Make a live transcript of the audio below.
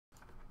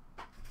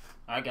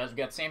Alright, guys, we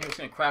got Sam who's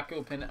going to crack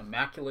open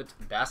Immaculate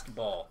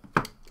Basketball.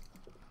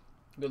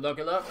 Good luck,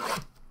 good luck.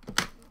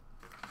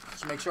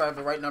 Just make sure I have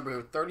the right number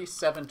here.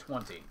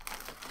 3720.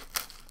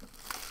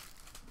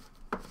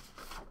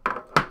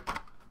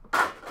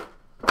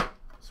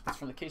 So it's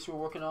from the case we were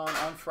working on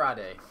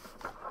Friday.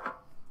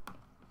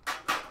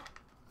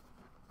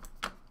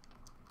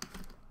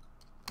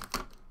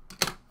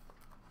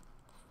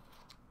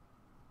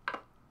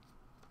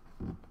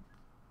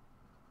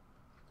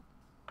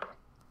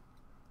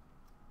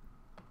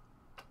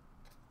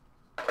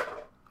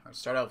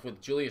 Start off with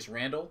Julius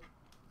Randle,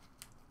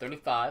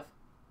 35.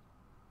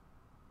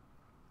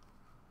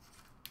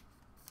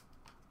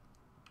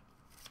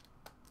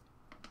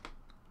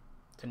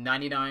 To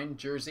 99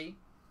 jersey,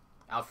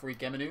 Alfred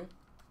Geminu.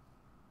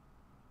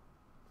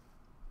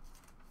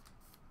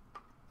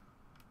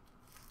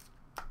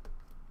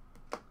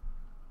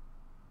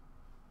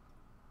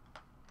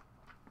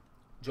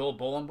 Joel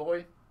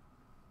Bolenboy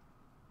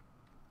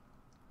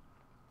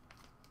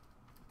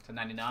to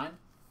 99.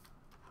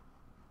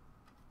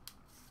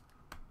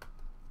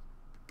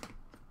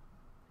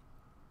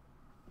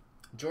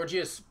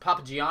 Georgios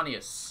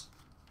Papagiannis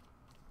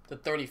to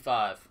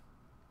 35.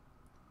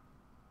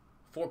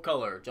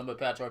 4-color jumbo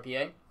patch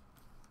RPA.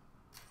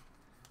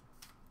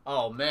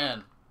 Oh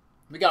man,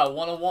 we got a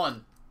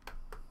 101.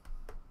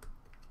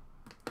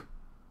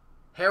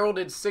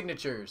 Heralded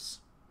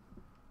signatures.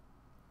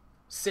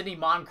 Sidney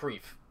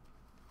Moncrief.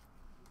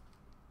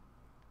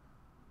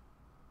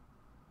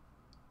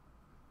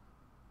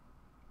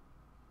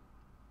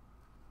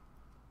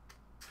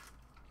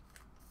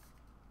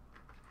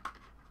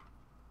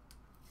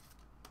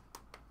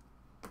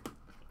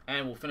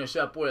 And we'll finish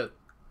up with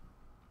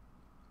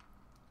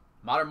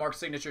Modern Mark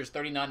Signatures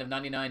 39 of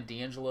 99,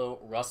 D'Angelo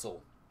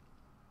Russell.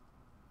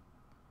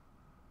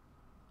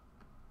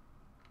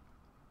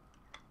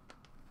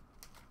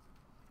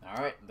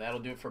 Alright,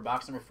 that'll do it for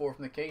box number 4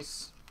 from the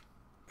case.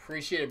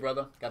 Appreciate it,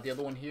 brother. Got the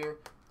other one here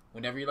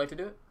whenever you'd like to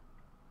do it.